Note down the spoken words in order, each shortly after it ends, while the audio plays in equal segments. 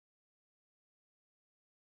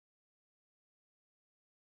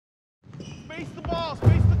Space the ball,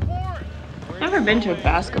 space the court. Never been to a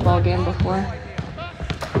basketball game before.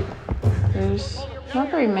 There's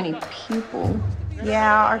not very many people.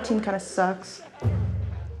 Yeah, our team kind of sucks.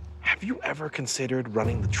 Have you ever considered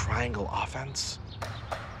running the triangle offense?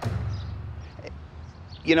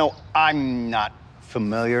 You know, I'm not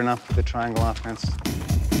familiar enough with the triangle offense.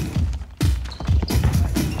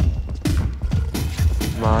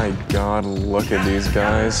 My God, look at these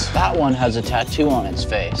guys. That one has a tattoo on its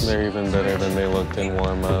face. They're even better than they looked in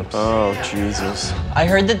warm-ups. Oh, Jesus. I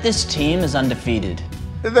heard that this team is undefeated.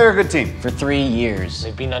 They're a good team. For 3 years.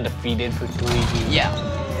 They've been undefeated for 3 years.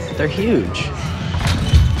 Yeah, they're huge.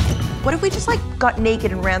 What if we just, like, got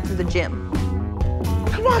naked and ran through the gym?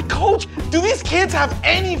 Come on, coach. Do these kids have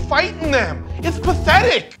any fight in them? It's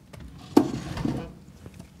pathetic.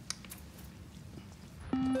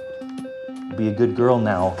 Be a good girl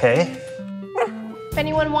now, okay? If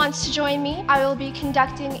anyone wants to join me, I will be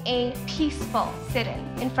conducting a peaceful sit-in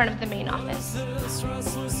in front of the main office.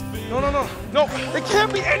 No. It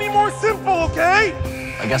can't be any more simple, okay?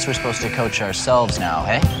 I guess we're supposed to coach ourselves now,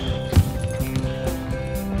 hey?